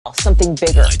something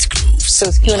bigger. So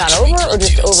is QAnon over or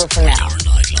just over for now?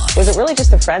 Was it really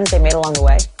just the friends they made along the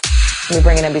way? Let me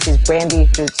bring in NBC's Brandy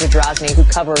Zadrozny, who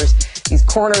covers these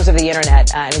corners of the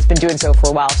internet and has been doing so for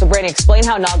a while. So Brandy, explain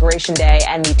how Inauguration Day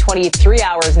and the 23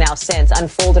 hours now since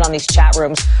unfolded on these chat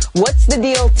rooms. What's the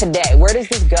deal today? Where does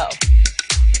this go?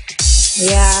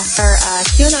 Yeah, our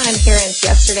QAnon adherents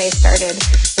yesterday started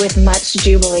with much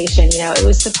jubilation. You know, it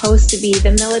was supposed to be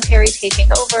the military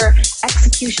taking over,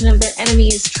 execution of their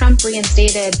enemies, Trump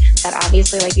reinstated. That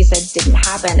obviously, like you said, didn't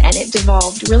happen. And it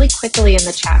devolved really quickly in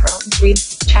the chat rooms. We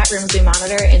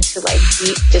monitor into like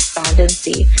deep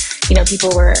despondency. You know,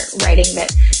 people were writing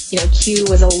that, you know, Q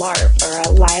was a LARP or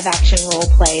a live action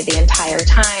role play the entire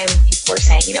time. People were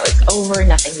saying, you know, it's over,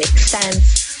 nothing makes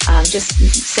sense. Just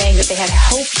saying that they had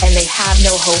hope and they have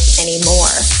no hope anymore.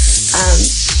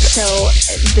 So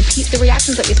the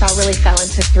reactions that we saw really fell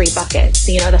into three buckets.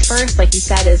 You know, the first, like you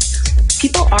said, is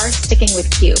people are sticking with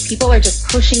Q. People are just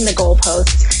pushing the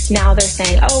goalposts. Now they're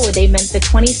saying, oh, they meant the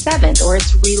 27th, or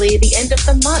it's really the end of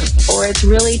the month, or it's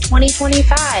really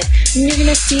 2025. And you're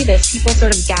going to see this, people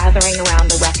sort of gathering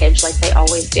around the wreckage like they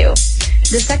always do.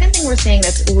 The second thing we're seeing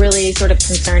that's really sort of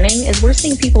concerning is we're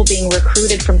seeing people being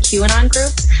recruited from QAnon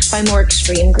groups by more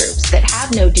extreme groups that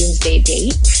have no doomsday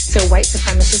date. So white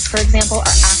supremacists, for example,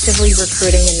 are actively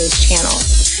recruiting in these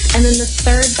channels. And then the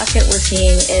third bucket we're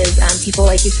seeing is people,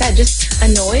 like you said, just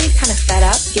annoyed, kind of fed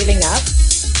up, giving up.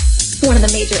 One of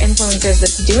the major influencers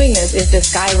that's doing this is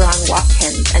this guy, Ron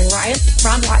Watkins. And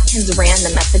Ron Watkins ran the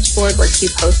message board where Q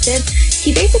posted.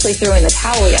 He basically threw in the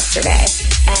towel yesterday.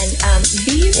 And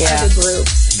these are the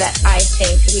groups that I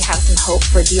think we have some hope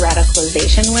for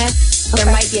de-radicalization with. There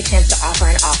might be a chance to offer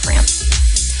an off-ramp.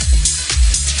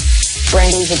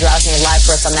 Brandy Zadrozny live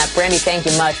for us on that. Brandy, thank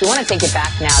you much. We want to take it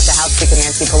back now to House Speaker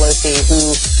Nancy Pelosi,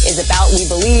 who is about, we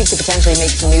believe, to potentially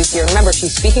make some news here. Remember,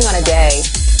 she's speaking on a day,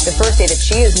 the first day that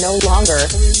she is no longer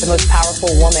the most powerful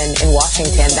woman in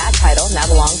Washington. That title now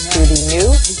belongs to the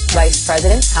new Vice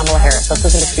President, Kamala Harris. Let's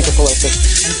listen to Speaker Pelosi.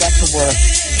 We got to work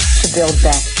to build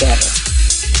back better.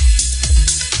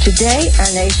 Today,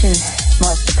 our nation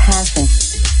marks the passing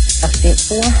of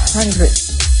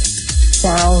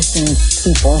 400,000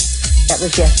 people. That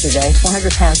was yesterday.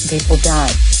 400,000 people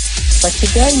died. But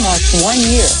today marks 1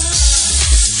 year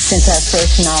since our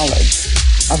first knowledge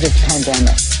of this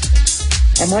pandemic.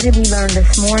 And what did we learn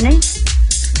this morning?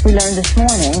 We learned this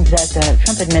morning that the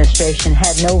Trump administration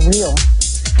had no real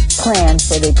plan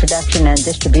for the production and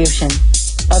distribution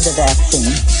of the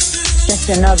vaccine. Just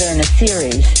another in a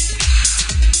series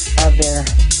of their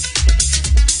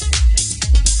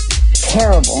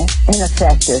terrible,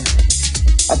 ineffective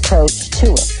approach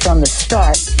to it. From the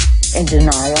start, in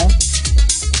denial,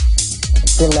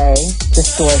 delay,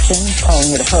 distortion,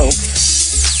 calling it hope,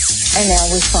 and now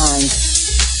we find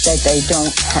that they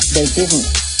didn't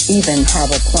even have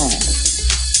a plan.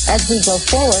 As we go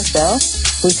forward, though,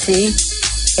 we see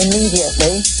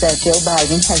immediately that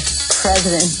President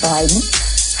Biden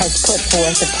has put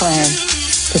forth a plan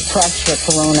to crush the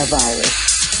coronavirus.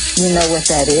 You know what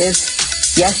that is.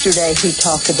 Yesterday, he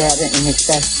talked about it in his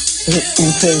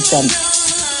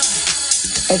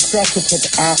executive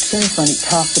actions when he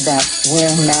talked about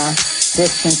wearing masks,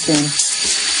 distancing,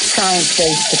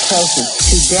 science-based approaches.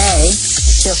 Today,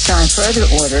 he'll sign further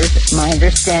orders. My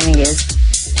understanding is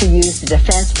to use the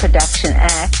Defense Production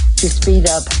Act to speed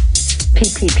up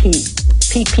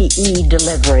PPE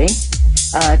delivery,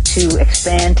 to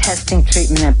expand testing,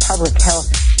 treatment, and public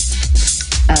health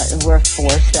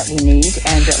workforce that we need,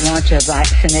 and launch a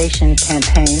vaccination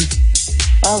campaign.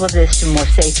 All of this to more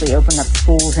safely open up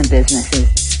schools and businesses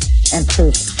and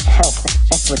improve health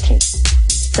equity,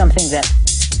 something that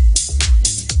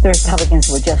the Republicans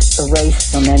would just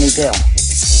erase from any bill,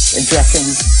 addressing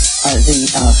the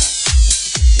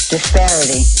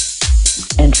disparity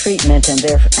in treatment and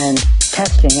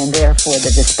testing, and therefore the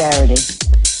disparity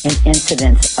in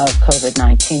incidence of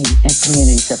COVID-19 in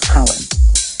communities of color.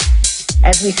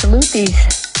 As we salute these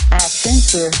actions,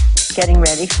 we're getting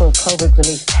ready for a COVID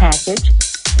relief package.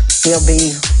 We'll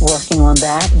be working on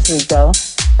that as we go.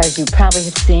 As you probably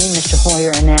have seen, Mr. Hoyer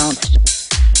announced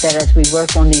that as we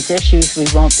work on these issues, we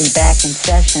won't be back in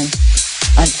session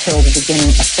until the beginning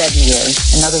of February.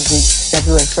 Another week,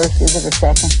 February 1st, is it, or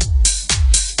 2nd?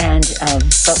 And,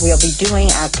 but we'll be doing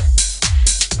our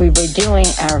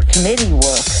committee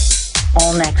work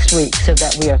all next week so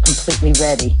that we are completely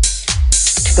ready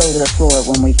to go to the floor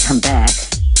when we come back.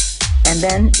 And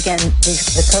then, again,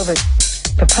 the COVID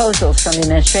proposals from the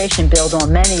administration build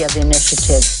on many of the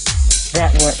initiatives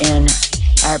that were in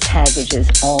our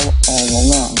packages all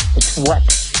along. It's what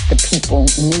the people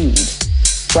need,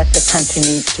 what the country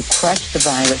needs to crush the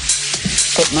virus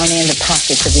put money in the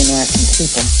pockets of the American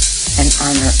people, and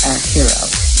honor our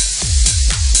heroes.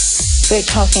 We're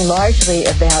talking largely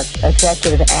about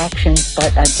executive actions,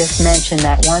 but I just mentioned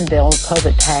that one bill,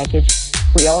 COVID package.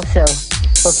 We also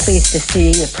were pleased to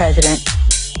see the president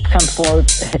come forward,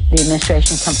 the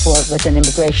administration come forward with an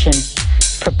immigration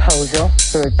proposal.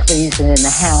 We're pleased that in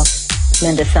the House,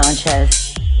 Linda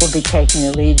Sanchez will be taking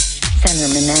the lead,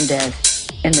 Senator Menendez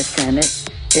in the Senate.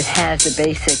 It has the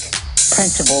basic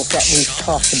principles that we've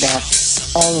talked about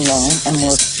all along, and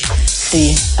we'll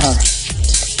see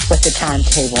what the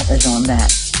timetable is on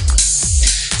that.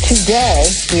 Today,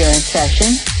 we are in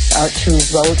session to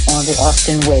vote on the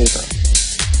Austin waiver.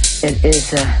 It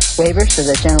is a waiver so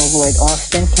that General Lloyd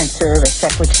Austin can serve as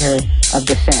Secretary of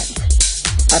Defense.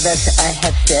 As I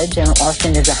have said, General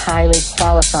Austin is a highly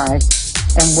qualified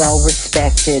and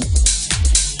well-respected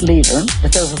leader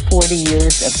with over 40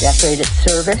 years of decorated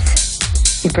service.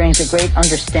 He brings a great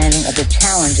understanding of the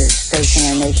challenges facing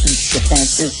our nation's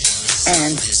defenses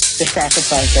and the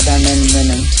sacrifice of our men and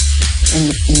women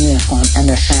in uniform and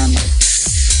their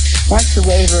families. Once the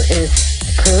waiver is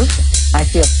approved, I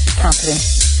feel confident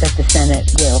that the Senate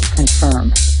will confirm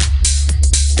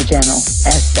the General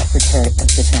as Secretary of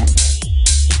Defense.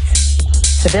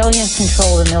 Civilian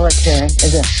control of the military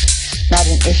is not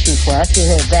an issue for us. It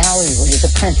is a value, it is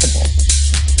a principle.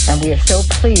 And we are so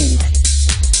pleased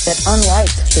that unlike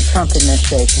the Trump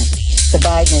administration, the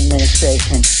Biden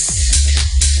administration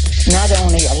not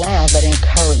only allow but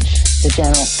encourage the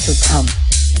General to come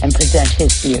and present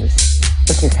his views,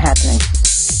 which is happening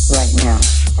right now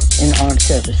in the Armed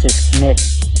Services Committee.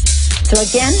 So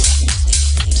again,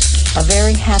 a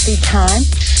very happy time.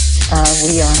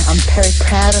 I'm very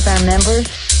proud of our members.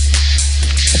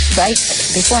 Right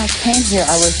before I came here,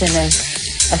 I was in a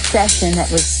session that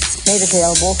was made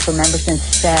available for members and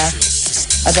staff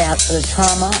about the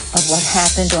trauma of what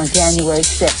happened on January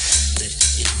 6th.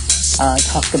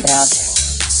 Talked about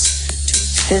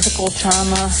physical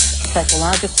trauma,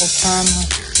 psychological trauma,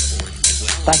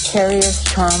 vicarious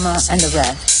trauma, and the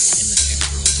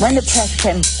rest. When the press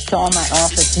came, saw my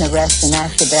office in the rest and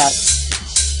asked about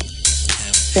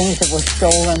things that were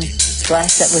stolen,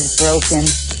 glass that was broken,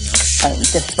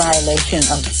 just violation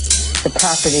of the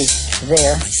property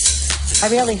there, I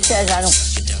really said,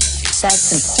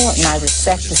 that's important. I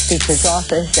respect the Speaker's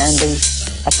office and the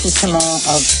accoutrement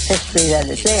of history that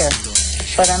is there,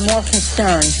 but I'm more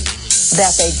concerned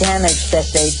about the damage that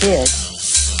they did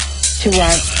to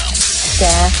our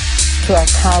staff, to our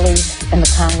colleagues in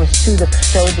the Congress, to the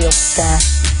custodial staff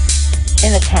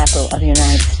in the Capitol of the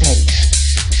United States.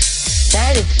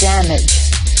 That is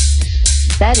damage.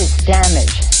 That is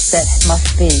damage that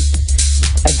must be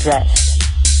addressed.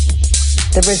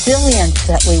 The resilience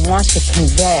that we want to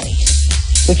convey,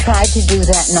 we tried to do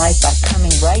that night by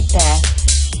coming right back,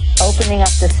 opening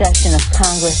up the session of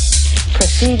Congress,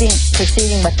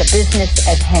 proceeding with the business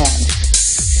at hand,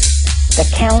 the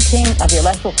counting of the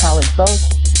Electoral College votes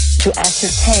to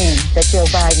ascertain that Joe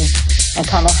Biden and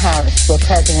Kamala Harris were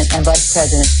President and Vice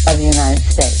President of the United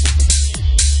States.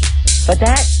 But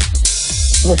that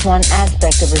was one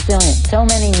aspect of resilience. So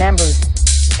many members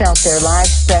felt their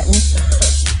lives threatened.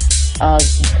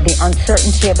 The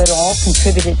uncertainty of it all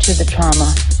contributed to the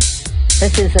trauma.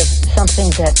 This is something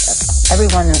that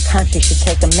everyone in the country should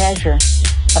take a measure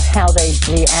of how they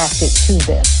reacted to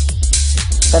this.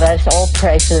 But I just all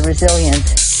pray for the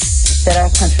resilience that our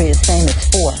country is famous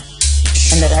for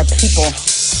and that our people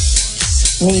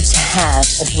need to have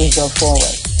as we go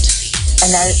forward. And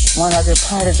that one other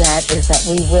part of that is that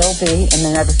we will be, in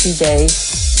the next few days,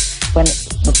 when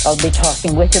I'll be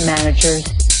talking with the managers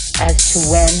as to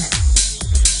when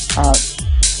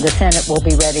the Senate will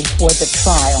be ready for the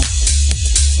trial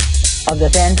of the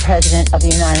then President of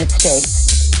the United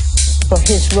States for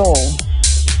his role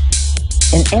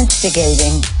in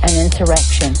instigating an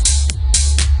insurrection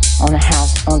on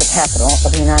the Capitol of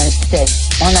the United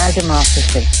States, on our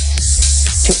democracy,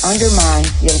 to undermine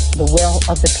the will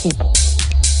of the people.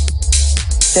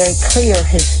 Very clear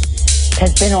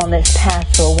has been on this path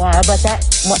for a while, but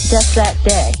just that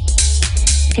day,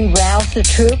 he roused the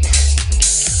troops.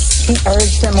 He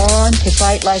urged them on to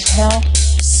fight like hell.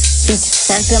 He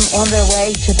sent them on their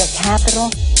way to the Capitol.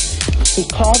 He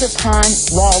called upon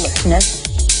lawlessness.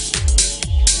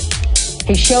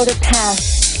 He showed a path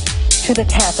to the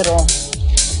Capitol,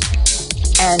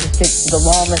 and the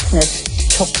lawlessness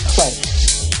took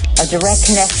place. A direct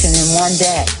connection in one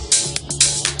day,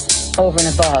 over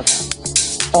and above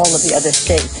all of the other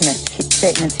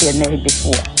statements he had made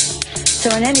before. So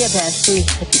in any event, he's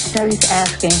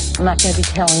asking, I'm not going to be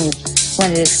telling you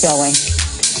when it is going,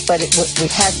 but we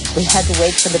had to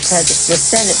wait for the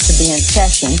Senate to be in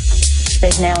session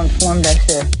They've now informed us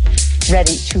they're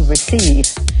ready to receive.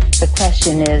 The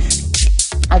question is,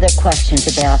 are there questions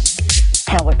about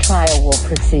how a trial will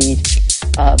proceed?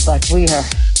 But we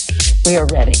are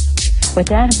ready. With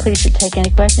that, I'm pleased to take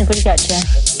any questions. What do you got, Jeff?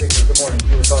 Good morning.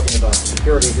 You were talking about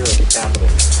security here at the Capitol,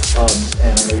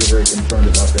 and I know you're very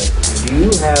concerned about that. Do you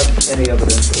have any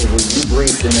evidence, or were you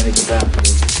briefed in any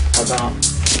capacity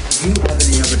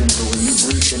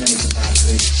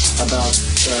about, about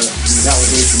the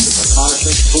allegations of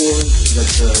reconnaissance tours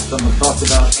that someone talked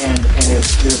about, and if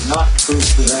there's not proof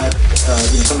to that,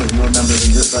 some of your members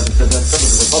in this side have said that some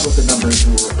of the Republican members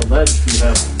who were alleged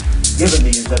to have given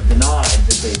these have denied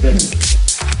that they didn't.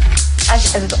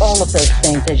 As all of those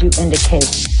things, as you indicate,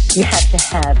 you have to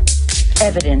have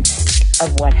evidence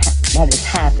of what has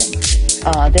happened.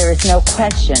 There is no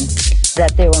question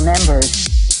that there were members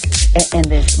in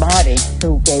this body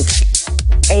who gave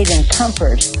aid and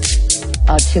comfort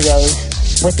to those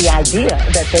with the idea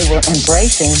that they were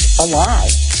embracing a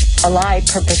lie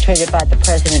perpetrated by the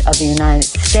President of the United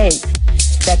States,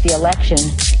 that the election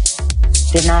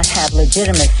did not have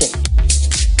legitimacy.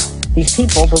 These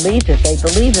people believed it. They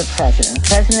believe the President. The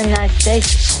President of the United States,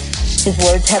 his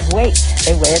words have weight.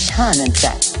 They weigh a ton, in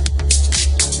fact.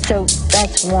 So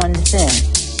that's one thing.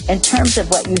 In terms of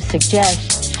what you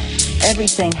suggest,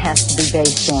 everything has to be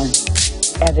based on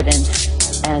evidence,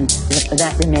 and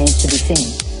that remains to be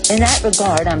seen. In that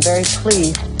regard, I'm very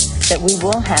pleased that we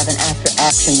will have an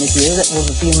after-action review that will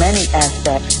review many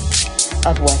aspects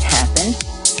of what happened.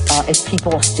 If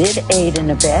people did aid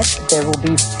and abet, there will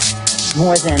be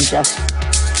more than just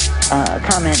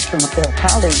comments from their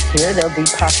colleagues here. There'll be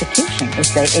prosecution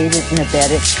if they aided and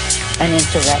abetted an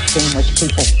insurrection in which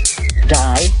people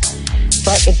died.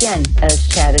 But again, as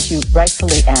Chad, as you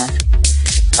rightfully asked,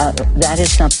 that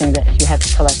is something that you have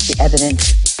to collect the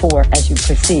evidence for as you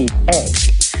proceed, A.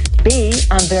 B,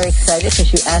 I'm very excited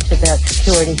because you asked about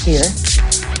security here,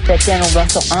 that General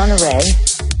Russell Honore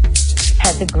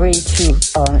has agreed to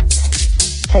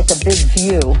take a big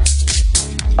view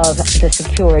of the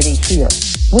security here.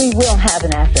 We will have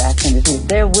an after-action review.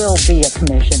 There will be a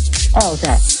commission, all of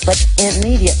that. But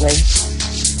immediately,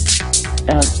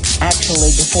 actually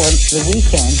before the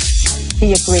weekend,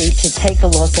 he agreed to take a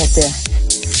look at the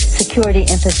security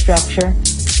infrastructure,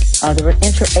 the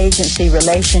interagency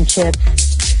relationships,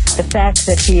 the fact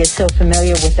that he is so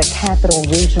familiar with the capital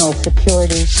regional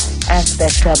security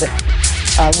aspects of it.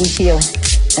 We feel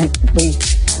and we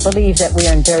believe that we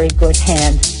are in very good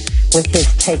hands with his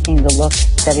taking the look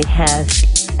that he has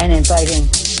and inviting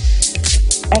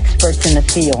experts in the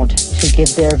field to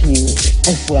give their views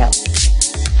as well.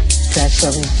 So that's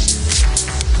where we...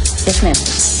 Yes, ma'am.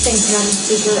 Thanks, Madam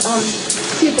Speaker.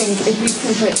 Two things. If you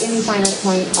can put any finer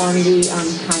point on the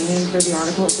timing for the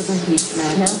articles of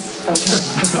impeachment. No. Okay.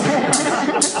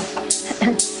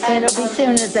 And it'll be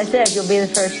soon, as I said, you'll be the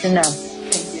first to know.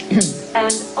 Thank you.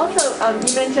 And also,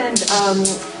 you mentioned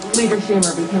Leader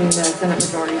Schumer becoming the Senate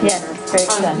Majority Leader. Yes, very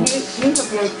exciting. You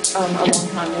have worked a long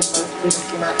time with both Leader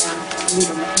Schumer and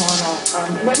Leader McConnell.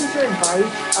 What is your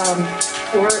advice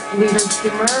for Leader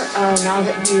Schumer now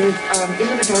that he is in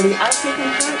the majority as he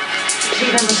confronts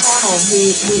Leader McConnell,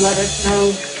 who let us know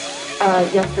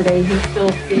yesterday he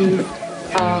still sees,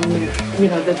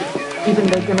 even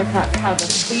though Democrats have a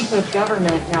sweep of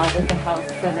government now with the House,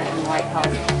 Senate, and White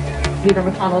House, Leader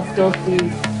McConnell still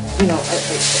sees an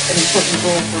important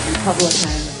role for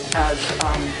Republicans as,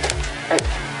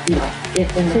 in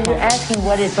the... So you're asking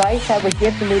what advice I would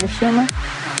give to Leader Schumer?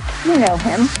 You know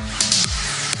him.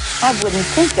 I wouldn't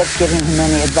think of giving him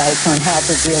any advice on how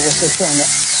to deal with the Senate.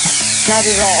 Not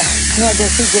at all. Nor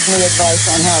does he give me advice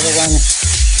on how to run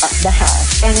the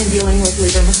House. And in dealing with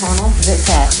Leader McConnell?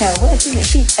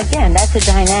 Again, that's a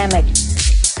dynamic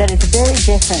that is very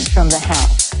different from the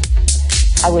House.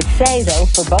 I would say, though,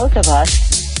 for both of us,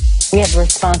 we have a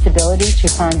responsibility to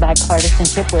find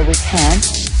bipartisanship where we can,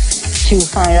 to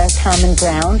find our common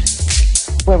ground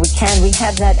where we can. We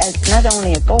have that as not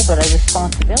only a goal, but a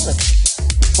responsibility.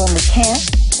 When we can't,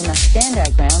 we must stand our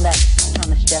ground. That's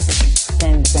Thomas Jefferson,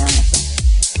 standing the ground, I think.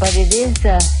 But it is,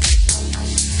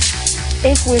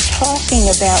 if we're talking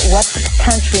about what the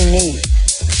country needs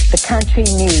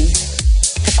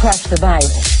to crush the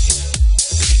virus.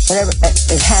 Whatever,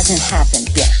 it hasn't happened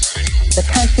yet. The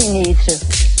country needs to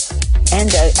end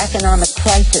the economic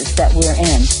crisis that we're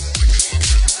in.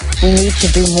 We need to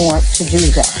do more to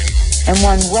do that. And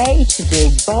one way to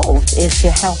do both is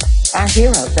to help our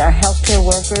heroes, our healthcare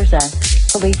workers, our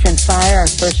police and fire, our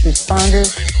first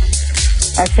responders,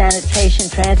 our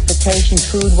sanitation, transportation,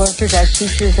 food workers, our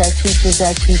teachers.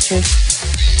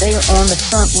 They are on the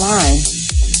front line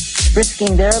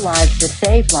risking their lives to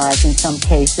save lives in some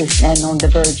cases, and on the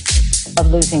verge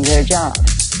of losing their jobs.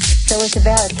 So it's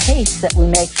about a case that we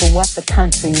make for what the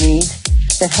country needs,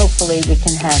 that hopefully we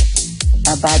can have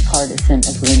a bipartisan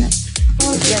agreement.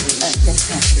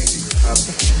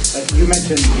 You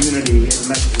mentioned unity, the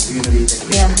message of unity that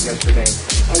you said yesterday.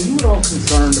 Are you at all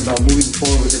concerned about moving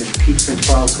forward with an impeachment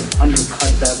trial could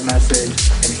undercut that message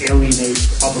and alienate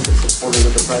Republican supporters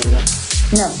of the president?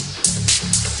 No.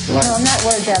 No, I'm not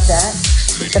worried about that.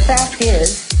 The fact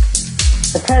is,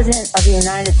 the President of the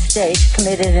United States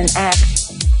committed an act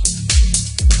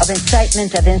of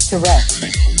incitement of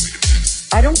insurrection.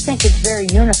 I don't think it's very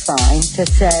unifying to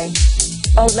say,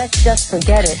 oh, let's just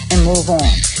forget it and move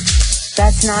on.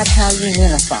 That's not how you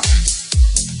unify.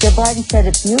 Joe Biden said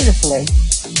it beautifully.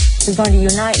 If we're going to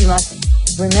unite, we must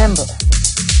remember.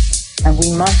 And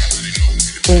we must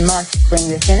bring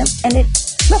this in. And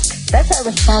look, that's our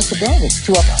responsibility,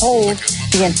 to uphold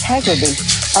the integrity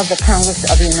of the Congress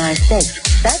of the United States.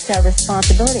 That's our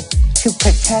responsibility, to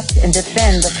protect and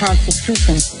defend the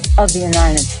Constitution of the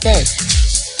United States.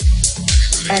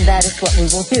 And that is what we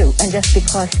will do. And just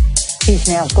because he's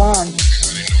now gone,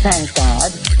 thank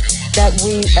God, that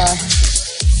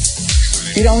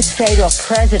you don't say to a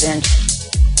president,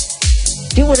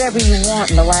 do whatever you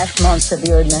want in the last months of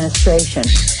your administration.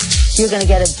 You're going to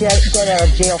get out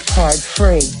of jail card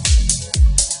free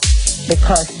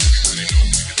because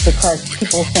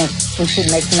people think we should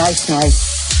make nice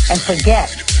and forget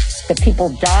that people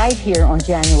died here on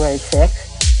January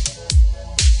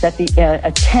 6th, that the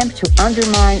attempt to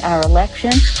undermine our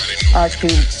election,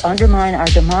 to undermine our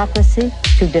democracy,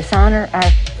 to dishonor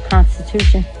our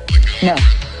Constitution. No,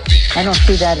 I don't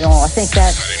see that at all. I think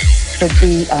that would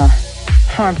be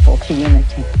harmful to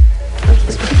unity.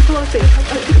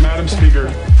 Madam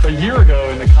Speaker, a year ago,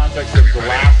 in the context of the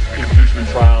last impeachment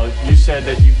trial, you said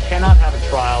that you cannot have a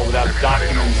trial without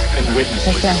documents and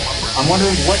witnesses. Okay. I'm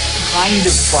wondering what kind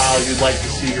of trial you'd like to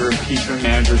see your impeachment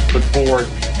managers put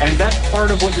forward, and is that part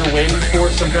of what you're waiting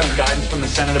for, some kind of guidance from the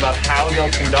Senate about how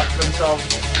they'll conduct themselves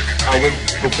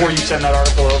before you send that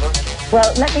article over?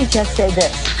 Well, let me just say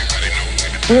this.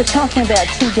 We're talking about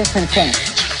two different things.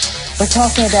 We're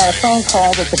talking about a phone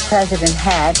call that the president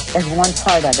had as one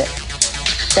part of it,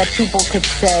 that people could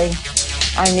say,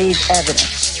 I need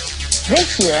evidence.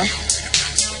 This year,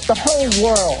 the whole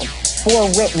world bore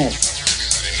witness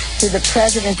to the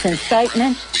president's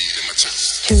incitement,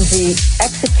 to the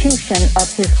execution of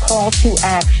his call to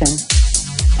action,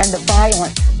 and the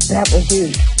violence that was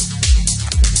used.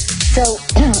 So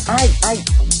I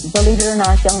believe it or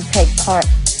not, don't take part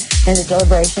in the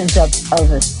deliberations of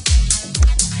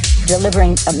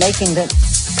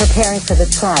preparing for the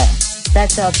trial.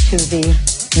 That's up to the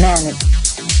manager.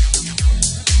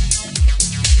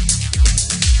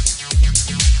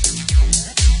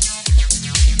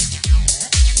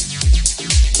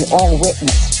 You all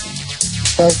witness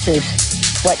versus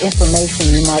what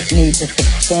information you might need to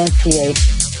substantiate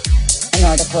an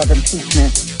article of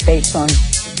impeachment based on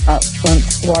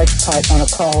large part on a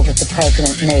call that the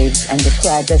president made and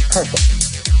described as perfect.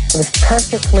 It was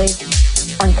perfectly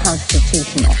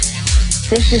unconstitutional.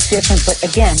 This is different, but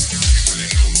again,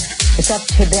 it's up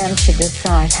to them to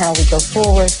decide how we go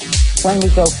forward, when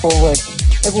we go forward.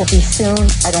 It will be soon.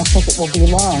 I don't think it will be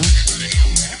long,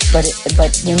 but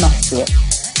we must do it.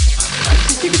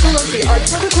 Speaker Pelosi,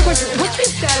 what's the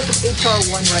status of H.R.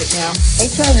 1 right now?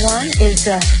 H.R. 1 is,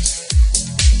 the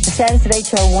status of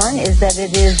H.R. 1 is that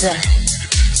it is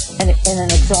in an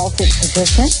exalted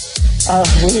position.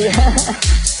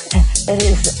 It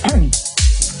is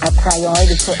a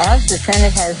priority for us. The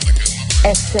Senate has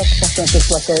S6, I think is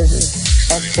what there is,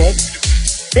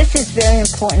 S6. This is very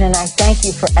important, and I thank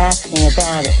you for asking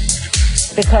about it,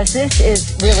 because this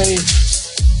is really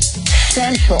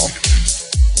central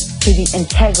to the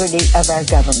integrity of our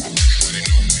government,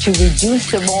 to reduce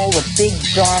the role of big,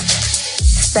 dark,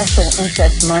 special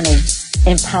interest money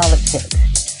in politics,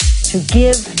 to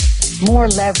give more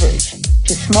leverage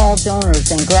to small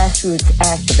donors and grassroots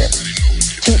activists,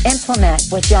 to implement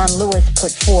what John Lewis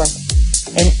put forth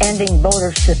in ending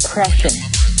voter suppression.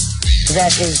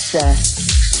 That is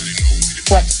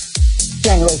what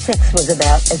January 6th was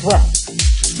about as well,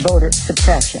 voter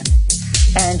suppression.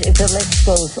 And the list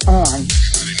goes on.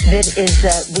 That is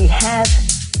we have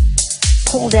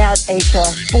pulled out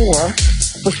H.R. 4,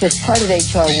 which was part of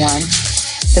H.R. 1,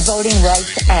 the Voting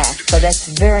Rights Act, but that's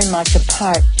very much a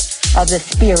part of the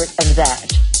spirit of that.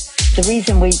 The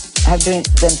reason we are doing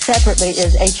them separately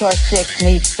is H.R. 6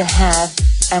 needs to have,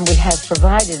 and we have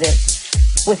provided it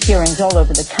with hearings all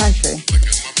over the country.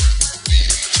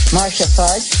 Marcia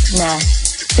Fudge, now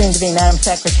soon to be Madam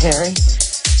Secretary,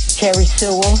 Terry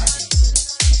Sewell,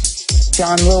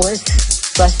 John Lewis,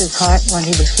 bless his heart, when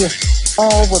he was here,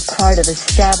 all were part of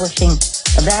establishing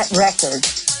that record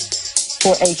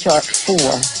for H.R. 4,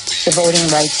 the Voting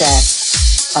Rights Act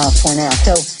for now.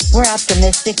 So we're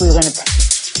optimistic we're going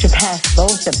to pass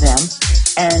both of them,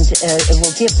 and it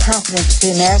will give confidence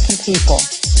to the American people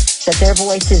that their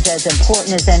voice is as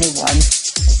important as anyone.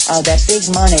 That big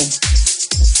money,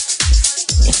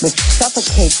 which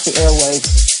suffocates the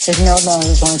airwaves, is no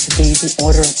longer going to be the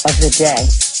order of the day.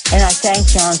 And I thank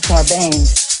John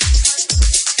Sarbanes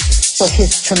for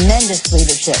his tremendous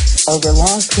leadership over a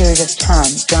long period of time.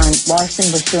 John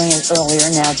Larson was doing it earlier,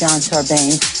 now John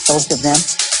Sarbanes, both of them.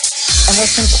 And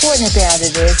what's important about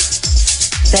it is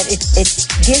that it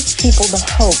gives people the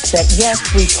hope that, yes,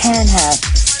 we can have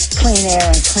clean air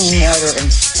and clean water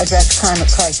and address climate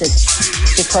crisis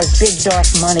because big dark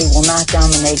money will not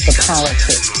dominate the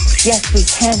policy. Yes, we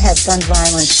can have gun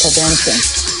violence prevention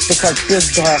because big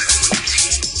dark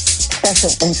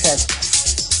special interest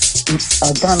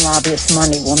gun lobbyist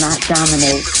money will not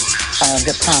dominate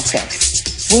the process.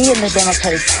 We in the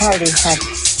Democratic Party have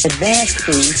advanced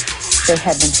these. They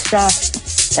have been stopped,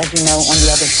 as you know, on the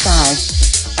other side.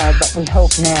 But we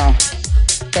hope now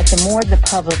that the more the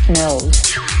public knows,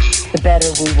 the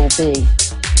better we will be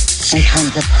in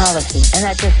terms of policy. And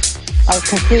I'll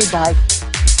conclude by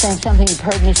saying something you've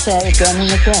heard me say again and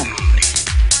again.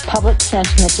 Public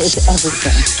sentiment is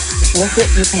everything. With it,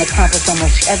 you can accomplish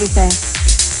almost everything.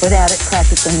 Without it,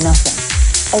 practically nothing.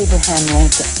 Abraham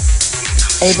Lincoln.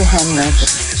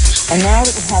 And now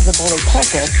that we have the bully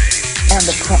pulpit, and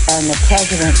the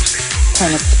president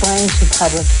can explain to the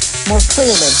public more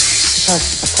clearly,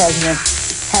 because the president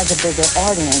has a bigger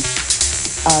audience,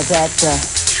 that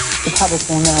the public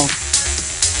will know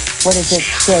what is at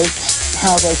stake,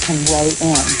 how they can weigh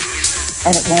in.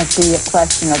 And it won't be a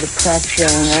question of the press saying,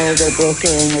 oh, they're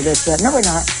bickering or this, that. No, we're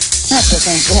not. Not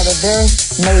bickering. We have a very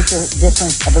major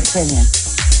difference of opinion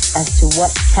as to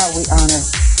how we honor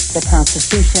the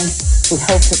Constitution. We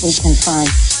hope that we can find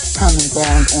common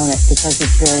ground on it because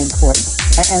it's very important.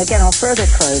 And again, I'll further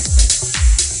close.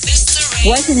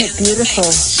 Wasn't it beautiful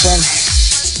when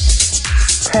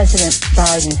President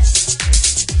Biden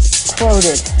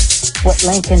quoted what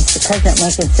President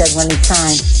Lincoln said when he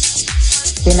signed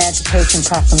the Emancipation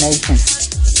Proclamation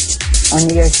on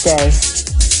New Year's Day,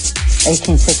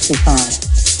 1865.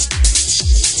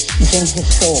 It was in his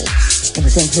soul. It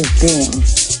was in his being.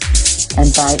 And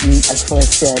Biden, of course,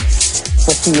 said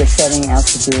what he is setting out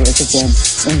to do is, again,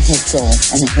 in his soul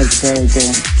and in his very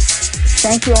being.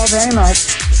 Thank you all very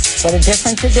much. What a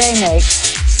difference a day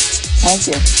makes.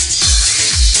 Thank you.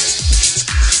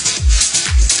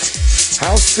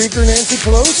 House Speaker Nancy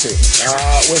Pelosi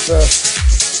with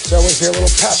shall we say, a little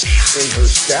pep in her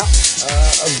step.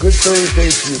 A good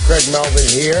Thursday to you. Craig Melvin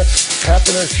here. Pep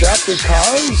in her step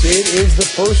because it is the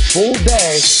first full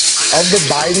day of the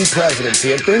Biden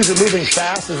presidency. And things are moving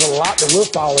fast. There's a lot that we're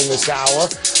following this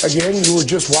hour. Again, you were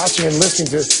just watching and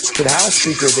listening to the House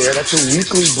Speaker there. That's a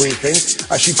weekly briefing.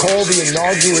 She called the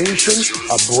inauguration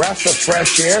a breath of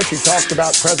fresh air. She talked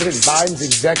about President Biden's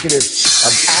executive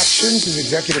actions, his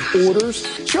executive orders.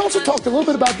 She also talked a little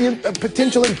bit about the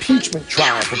potential impeachment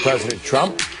trial for President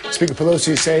Trump. Speaker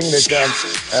Pelosi is saying that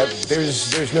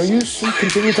there's no use in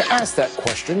continuing to ask that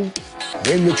question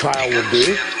when the trial will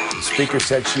be. The Speaker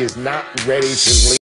said she is not ready to leave.